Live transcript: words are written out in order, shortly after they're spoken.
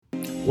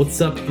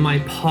What's up, my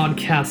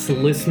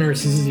podcast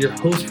listeners? This is your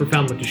host,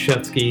 Profound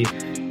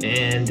Matuszewski,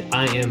 and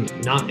I am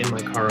not in my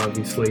car,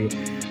 obviously.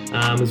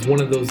 It was one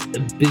of those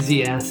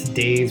busy-ass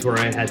days where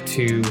I had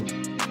to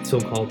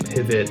so-called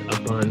pivot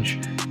a bunch,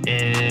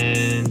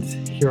 and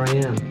here I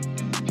am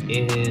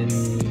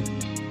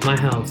in my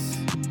house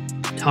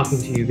talking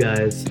to you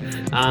guys.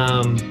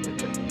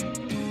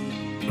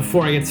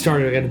 Before I get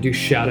started, I got to do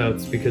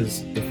shout-outs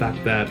because the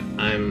fact that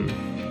I'm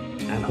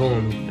at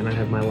home and I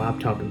have my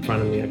laptop in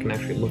front of me, I can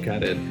actually look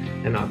at it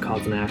and not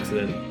cause an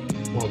accident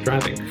while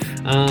driving.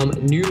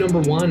 New number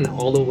one,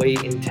 all the way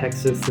in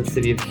Texas, the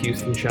city of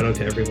Houston. Shout out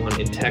to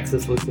everyone in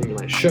Texas listening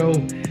to my show.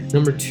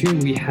 Number two,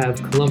 we have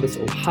Columbus,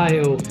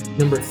 Ohio.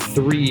 Number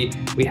three,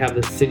 we have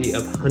the city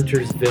of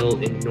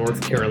Huntersville in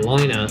North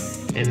Carolina.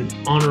 And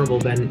honorable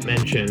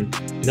mention,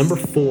 number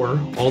four,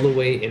 all the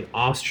way in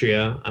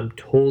Austria. I'm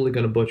totally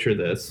going to butcher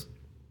this.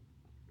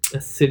 A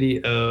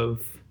city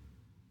of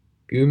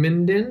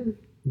Gumenden.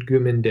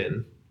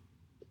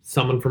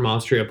 Someone from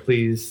Austria,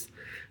 please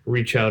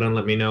reach out and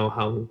let me know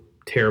how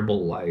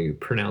terrible I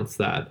pronounce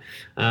that.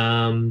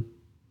 But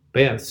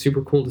yeah,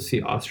 super cool to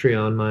see Austria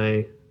on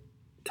my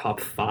top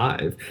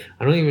 5.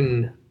 I don't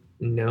even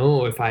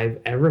know if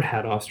I've ever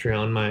had Austria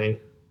on my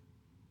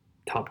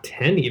top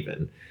 10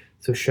 even.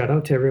 So shout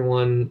out to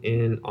everyone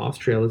in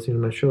Austria listening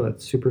to my show.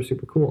 That's super,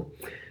 super cool.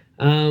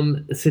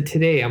 So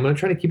today I'm going to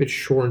try to keep it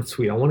short and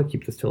sweet. I want to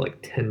keep this to like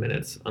 10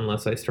 minutes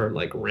unless I start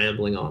like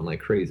rambling on like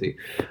crazy.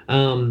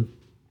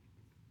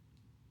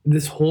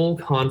 This whole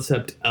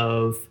concept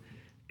of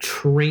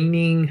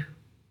training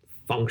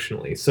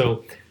functionally.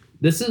 So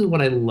this is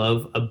what I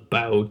love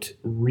about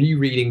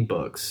rereading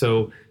books.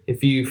 So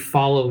if you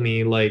follow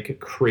me like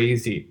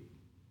crazy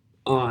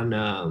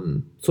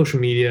on social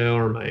media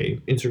or my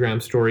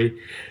Instagram story,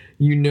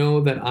 you know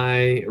that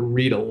I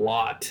read a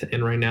lot,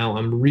 and right now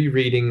I'm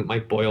rereading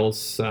Mike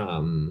Boyle's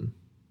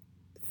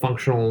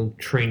Functional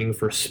Training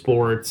for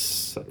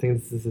Sports. I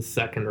think this is the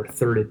second or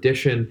third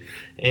edition,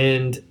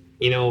 and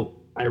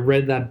I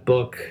read that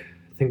book,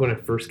 I think when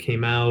it first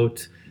came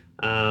out.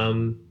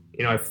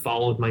 I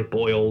followed Mike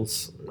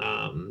Boyle's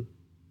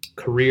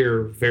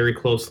career very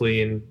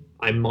closely, and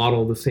I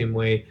model the same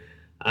way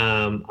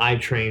I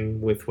train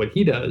with what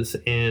he does,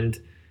 and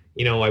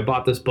I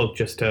bought this book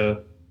just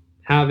to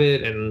have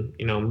it, and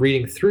I'm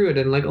reading through it,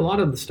 and like a lot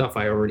of the stuff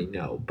I already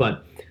know,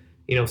 but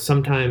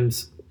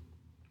sometimes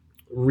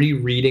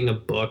rereading a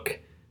book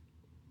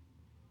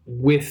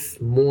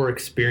with more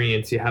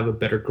experience, you have a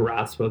better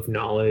grasp of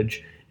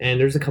knowledge. And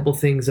there's a couple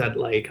things that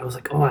I was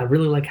like, oh, I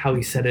really like how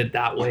he said it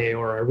that way,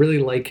 or I really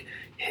like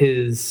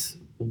his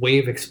way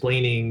of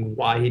explaining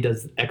why he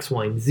does X,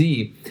 Y, and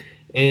Z.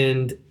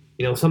 And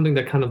something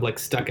that kind of like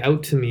stuck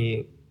out to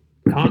me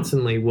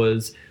constantly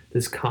was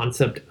this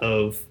concept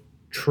of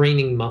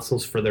training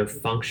muscles for their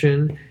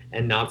function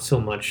and not so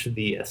much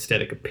the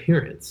aesthetic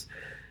appearance.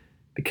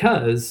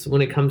 Because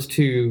when it comes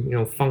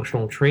to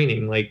functional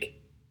training, like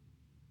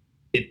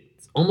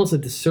it's almost a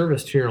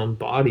disservice to your own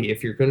body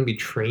if you're going to be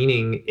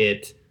training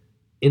it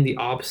in the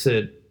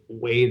opposite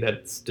way that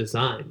it's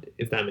designed,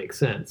 if that makes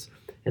sense.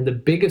 And the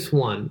biggest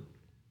one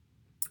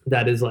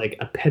that is like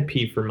a pet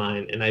peeve for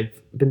mine, and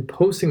I've been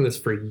posting this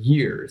for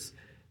years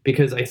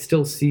because I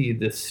still see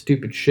this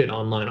stupid shit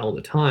online all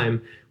the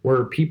time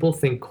where people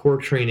think core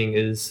training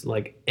is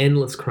like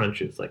endless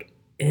crunches, like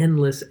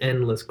endless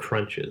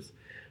crunches,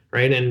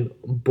 right? And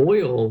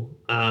Boyle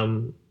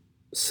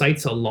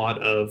cites a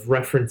lot of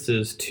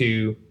references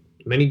to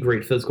many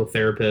great physical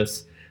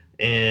therapists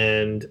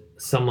and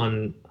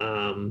someone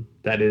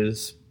that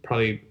is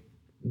probably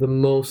the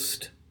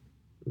most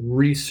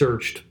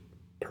researched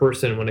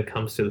person when it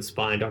comes to the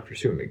spine, Dr.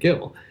 Stuart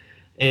McGill.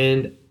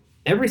 And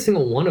every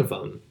single one of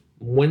them,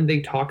 when they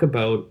talk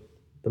about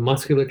the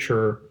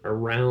musculature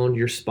around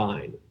your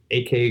spine,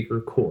 aka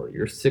your core,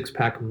 your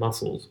six-pack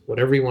muscles,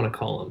 whatever you want to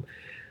call them,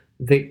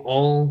 they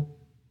all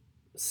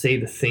say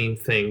the same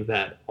thing,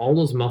 that all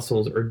those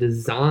muscles are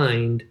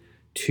designed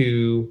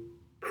to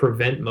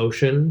prevent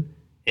motion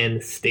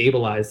and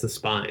stabilize the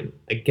spine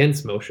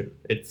against motion.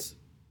 It's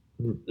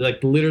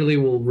like literally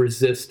will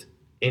resist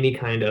any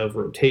kind of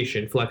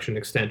rotation, flexion,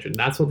 extension.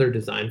 That's what they're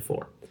designed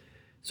for.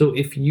 So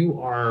if you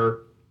are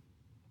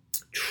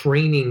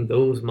training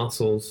those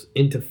muscles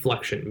into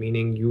flexion,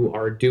 meaning you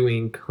are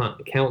doing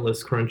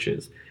countless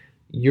crunches,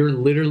 you're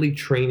literally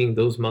training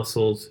those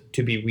muscles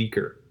to be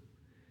weaker.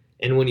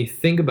 And when you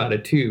think about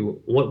it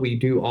too, what we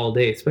do all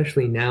day,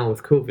 especially now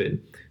with COVID,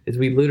 is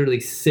we literally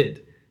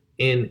sit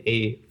in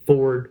a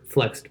forward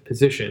flexed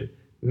position,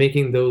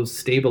 making those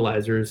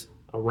stabilizers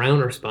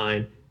around our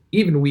spine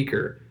even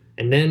weaker.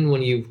 And then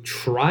when you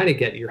try to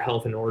get your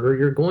health in order,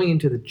 you're going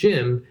into the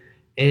gym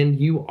and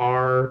you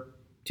are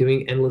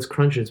doing endless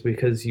crunches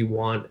because you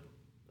want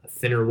a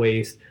thinner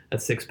waist, a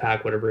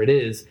six-pack, whatever it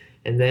is.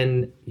 And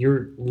then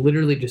you're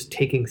literally just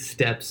taking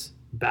steps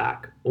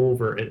back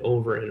over and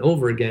over and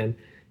over again.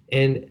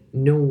 And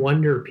no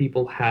wonder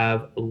people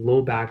have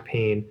low back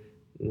pain,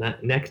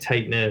 neck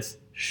tightness,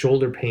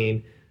 shoulder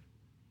pain,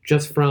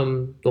 just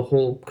from the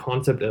whole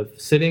concept of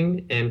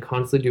sitting and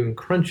constantly doing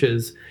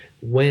crunches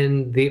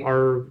when they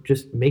are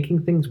just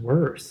making things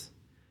worse.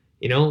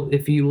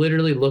 If you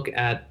literally look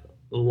at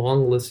a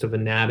long list of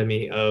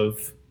anatomy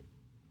of,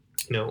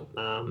 you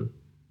know,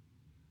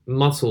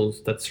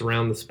 muscles that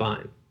surround the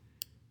spine,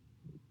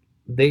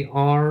 they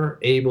are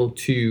able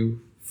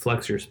to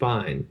flex your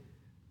spine,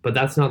 but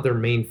that's not their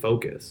main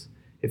focus.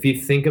 If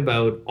you think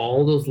about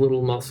all those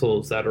little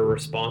muscles that are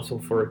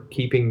responsible for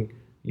keeping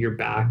your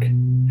back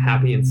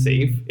happy and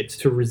safe, it's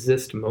to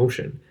resist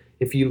motion.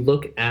 If you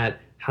look at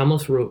how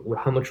much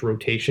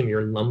rotation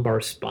your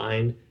lumbar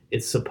spine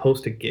is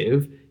supposed to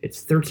give,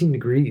 it's 13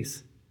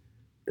 degrees.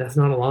 That's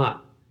not a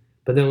lot.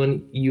 But then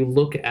when you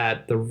look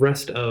at the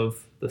rest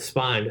of the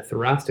spine, the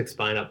thoracic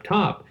spine up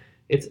top,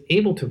 it's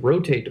able to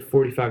rotate to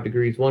 45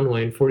 degrees one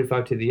way and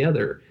 45 to the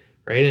other,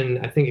 right? And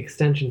I think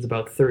extension is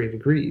about 30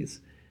 degrees.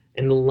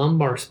 And the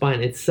lumbar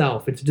spine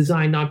itself, it's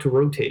designed not to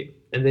rotate.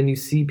 And then you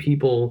see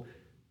people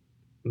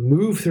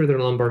move through their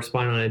lumbar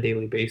spine on a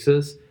daily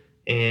basis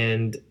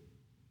and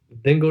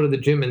then go to the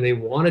gym and they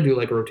want to do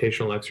like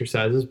rotational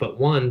exercises, but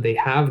one, they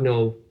have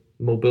no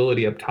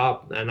mobility up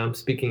top, and I'm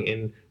speaking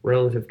in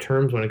relative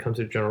terms when it comes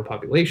to general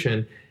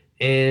population.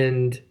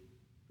 And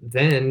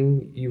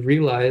then you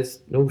realize,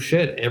 no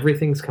shit,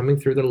 everything's coming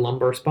through the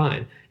lumbar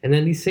spine. And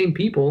then these same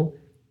people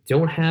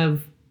don't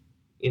have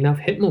enough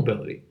hip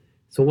mobility.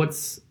 So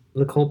what's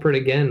the culprit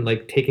again,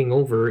 like taking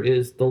over,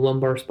 is the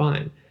lumbar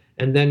spine.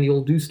 And then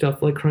you'll do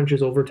stuff like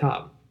crunches over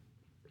top.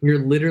 You're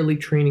literally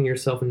training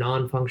yourself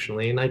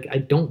non-functionally. And I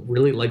don't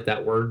really like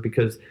that word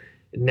because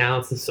now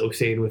it's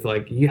associated with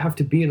like you have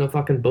to be in a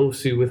fucking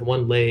Bosu with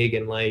one leg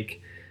and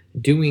like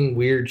doing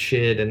weird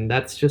shit, and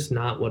that's just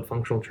not what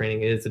functional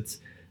training is.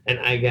 And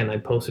again, I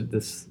posted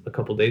this a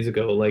couple days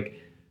ago, like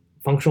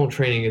functional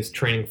training is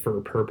training for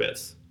a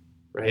purpose,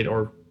 right?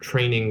 Or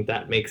training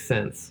that makes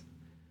sense,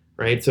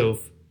 right? So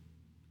if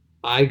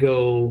I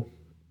go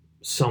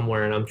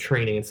somewhere and I'm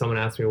training and someone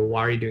asks me, well,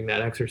 why are you doing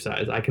that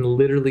exercise? I can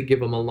literally give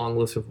them a long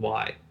list of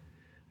why.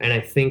 And I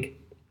think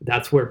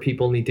that's where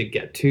people need to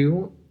get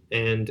to.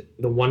 And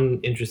the one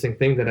interesting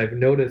thing that I've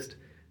noticed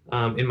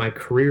in my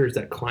career is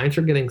that clients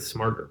are getting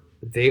smarter.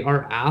 They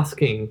are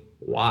asking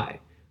why.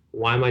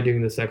 Why am I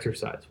doing this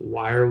exercise?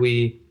 Why are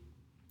we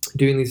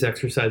doing these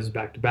exercises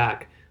back to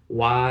back?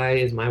 Why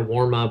is my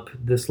warm up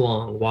this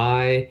long?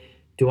 Why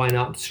do I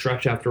not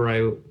stretch after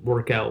I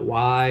work out?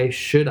 Why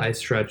should I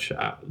stretch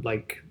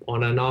like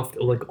on and off?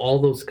 Like all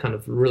those kind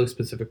of really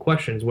specific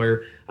questions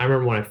where I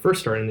remember when I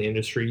first started in the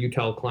industry, you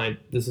tell a client,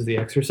 this is the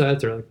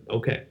exercise. They're like,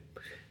 okay.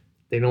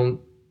 They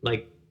don't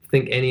like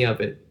think any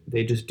of it.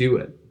 They just do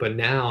it. But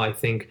now I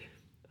think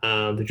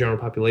the general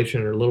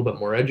population are a little bit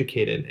more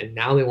educated, and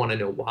now they want to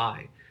know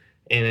why.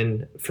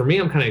 And for me,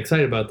 I'm kind of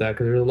excited about that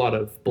because there's a lot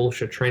of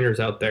bullshit trainers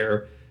out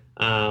there.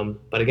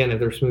 But again, if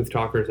they're smooth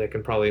talkers, they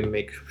can probably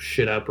make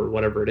shit up or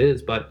whatever it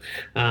is. But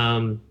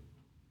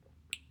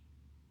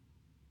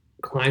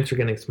clients are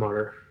getting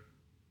smarter.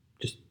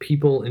 Just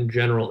people in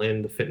general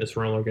in the fitness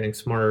realm are getting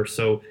smarter.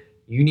 So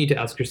you need to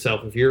ask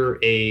yourself, if you're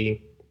a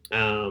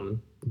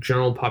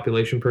general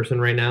population person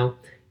right now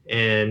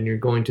and you're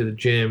going to the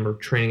gym or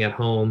training at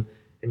home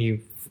and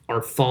you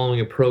are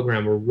following a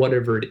program or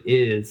whatever it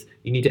is,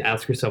 you need to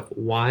ask yourself,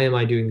 why am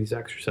I doing these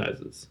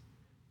exercises?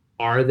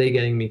 Are they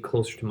getting me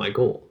closer to my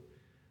goal?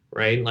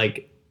 Right?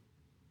 Like,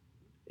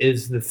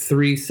 is the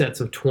 3 sets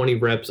of 20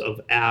 reps of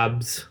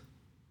abs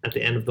at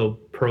the end of the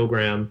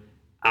program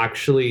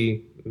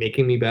actually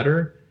making me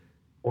better?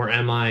 Or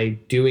am I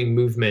doing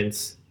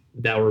movements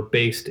that were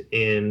based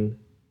in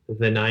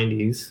the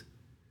 90s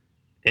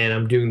and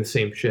I'm doing the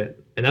same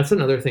shit? And that's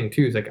another thing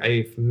too, is like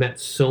I've met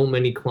so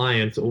many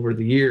clients over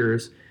the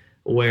years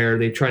where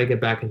they try to get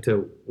back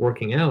into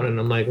working out, and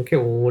I'm like, okay,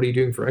 well, what are you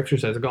doing for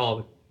exercise? Like,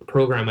 oh, the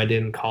program I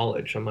did in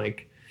college. I'm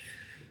like,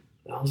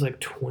 that was like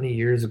 20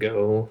 years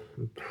ago.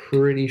 I'm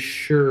pretty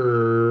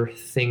sure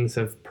things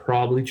have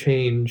probably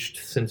changed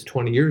since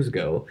 20 years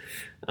ago.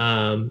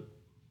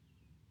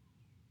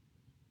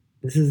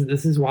 This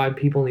is why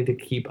people need to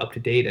keep up to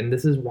date, and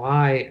this is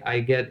why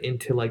I get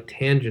into like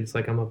tangents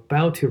like I'm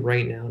about to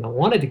right now. And I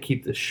wanted to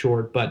keep this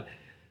short, but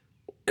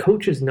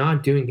coaches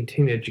not doing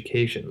continuing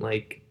education,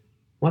 like,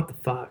 what the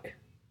fuck?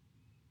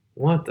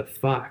 What the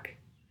fuck?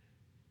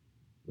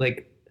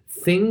 Like,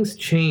 things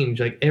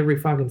change like every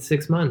fucking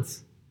 6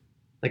 months.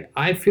 Like,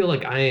 I feel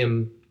like I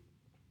am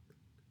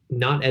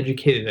not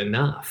educated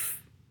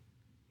enough,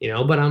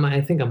 but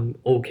I think I'm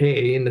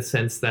okay in the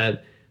sense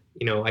that,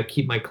 I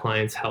keep my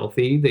clients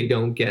healthy. They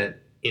don't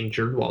get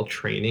injured while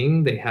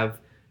training. They have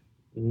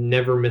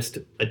never missed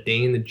a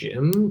day in the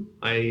gym.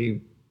 I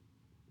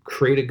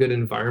create a good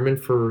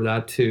environment for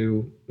that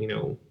to,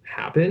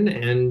 happen.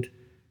 And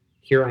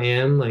here I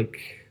am, like,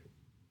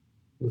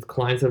 with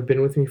clients that have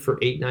been with me for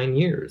 8-9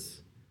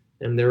 years,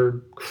 and they're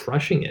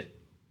crushing it.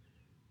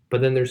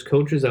 But then there's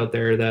coaches out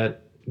there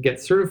that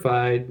get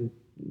certified,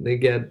 they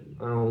get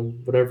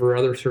whatever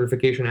other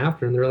certification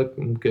after, and they're like,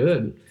 I'm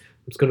good.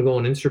 I'm just going to go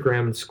on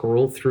Instagram and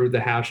scroll through the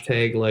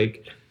hashtag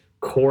like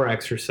core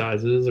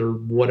exercises or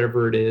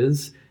whatever it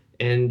is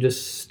and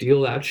just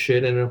steal that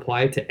shit and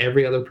apply it to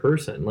every other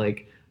person.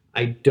 Like,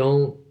 I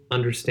don't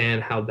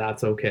understand how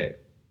that's okay.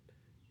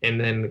 And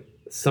then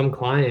some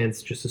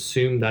clients just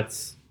assume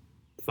that's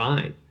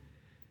fine.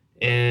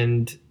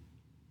 And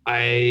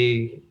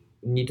I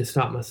need to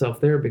stop myself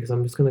there because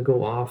I'm just going to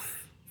go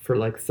off for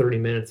like 30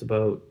 minutes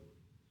about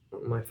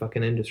my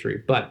fucking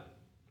industry. But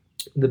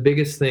the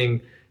biggest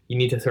thing you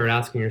need to start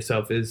asking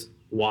yourself is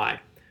why,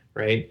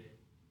 right?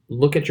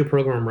 Look at your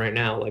program right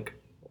now. Like,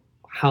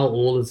 how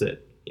old is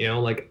it?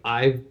 Like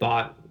I've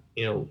bought,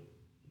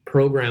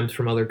 programs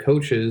from other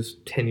coaches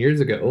 10 years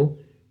ago.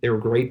 They were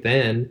great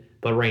then.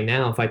 But right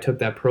now, if I took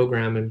that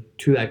program and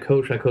to that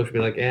coach would be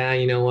like, yeah,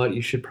 you know what?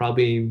 You should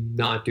probably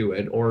not do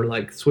it, or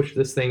like switch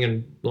this thing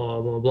and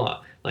blah, blah,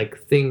 blah. Like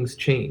things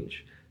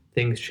change.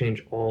 Things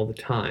change all the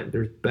time.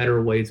 There's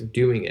better ways of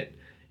doing it.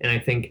 And I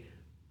think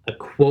a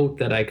quote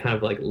that I kind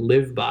of like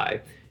live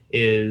by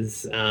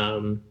is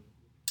the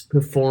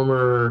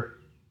former,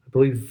 I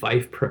believe,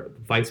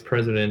 vice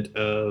president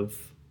of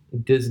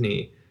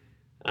Disney,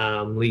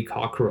 Lee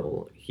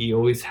Cockrell. He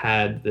always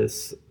had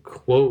this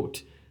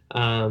quote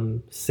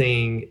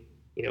saying,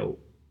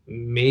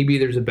 maybe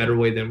there's a better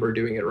way than we're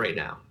doing it right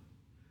now,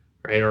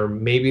 right? Or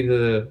maybe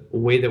the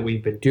way that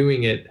we've been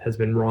doing it has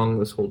been wrong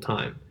this whole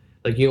time.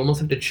 Like you almost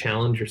have to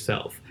challenge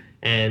yourself.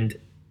 And,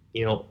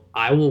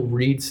 I will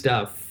read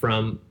stuff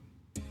from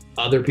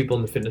other people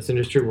in the fitness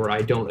industry where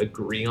I don't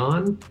agree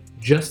on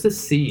just to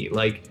see,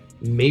 like,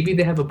 maybe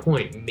they have a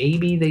point.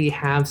 Maybe they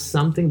have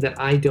something that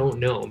I don't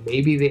know.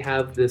 Maybe they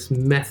have this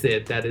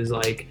method that is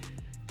like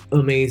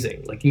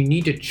amazing. Like you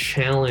need to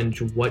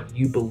challenge what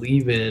you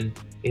believe in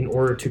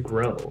order to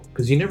grow,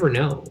 because you never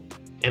know.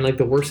 And like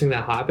the worst thing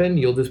that happened,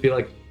 you'll just be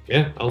like,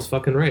 yeah, I was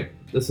fucking right.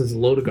 This is a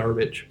load of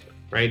garbage,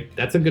 right?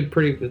 That's a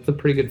pretty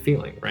good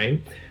feeling,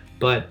 right?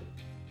 But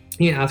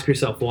you ask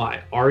yourself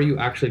why. Are you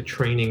actually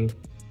training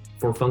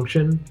for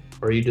function,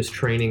 or are you just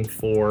training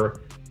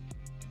for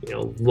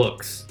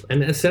looks?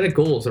 And aesthetic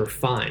goals are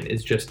fine.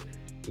 It's just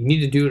you need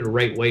to do it the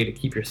right way to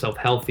keep yourself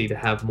healthy, to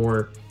have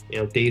more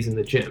days in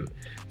the gym.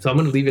 So I'm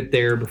going to leave it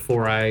there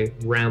before I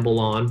ramble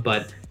on,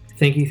 but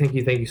thank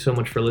you so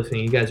much for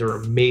listening. You guys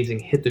are amazing.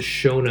 Hit the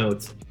show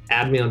notes,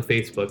 add me on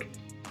Facebook,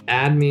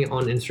 add me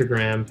on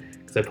Instagram,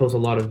 because I post a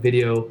lot of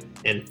video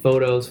and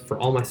photos. For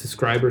all my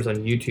subscribers on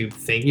YouTube,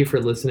 thank you for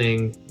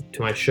listening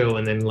to my show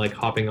and then like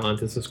hopping on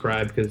to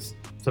subscribe, because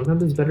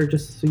sometimes it's better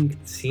just so you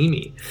can see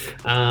me.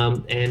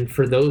 And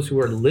for those who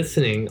are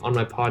listening on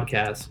my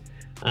podcast,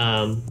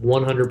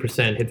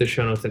 100% hit the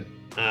show notes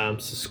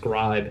and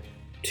subscribe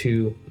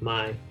to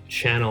my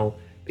channel,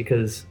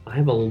 because I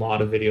have a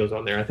lot of videos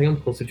on there. I think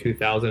I'm close to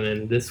 2,000,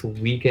 and this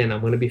weekend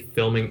I'm going to be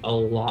filming a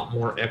lot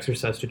more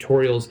exercise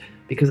tutorials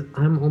because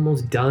I'm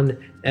almost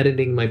done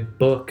editing my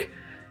book,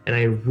 and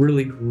I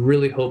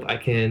really hope I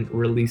can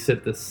release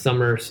it this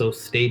summer. So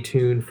stay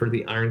tuned for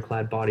the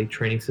Ironclad Body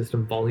Training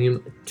System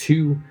Volume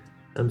 2.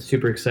 I'm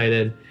super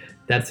excited.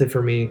 That's it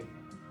for me.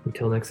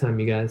 Until next time,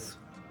 you guys.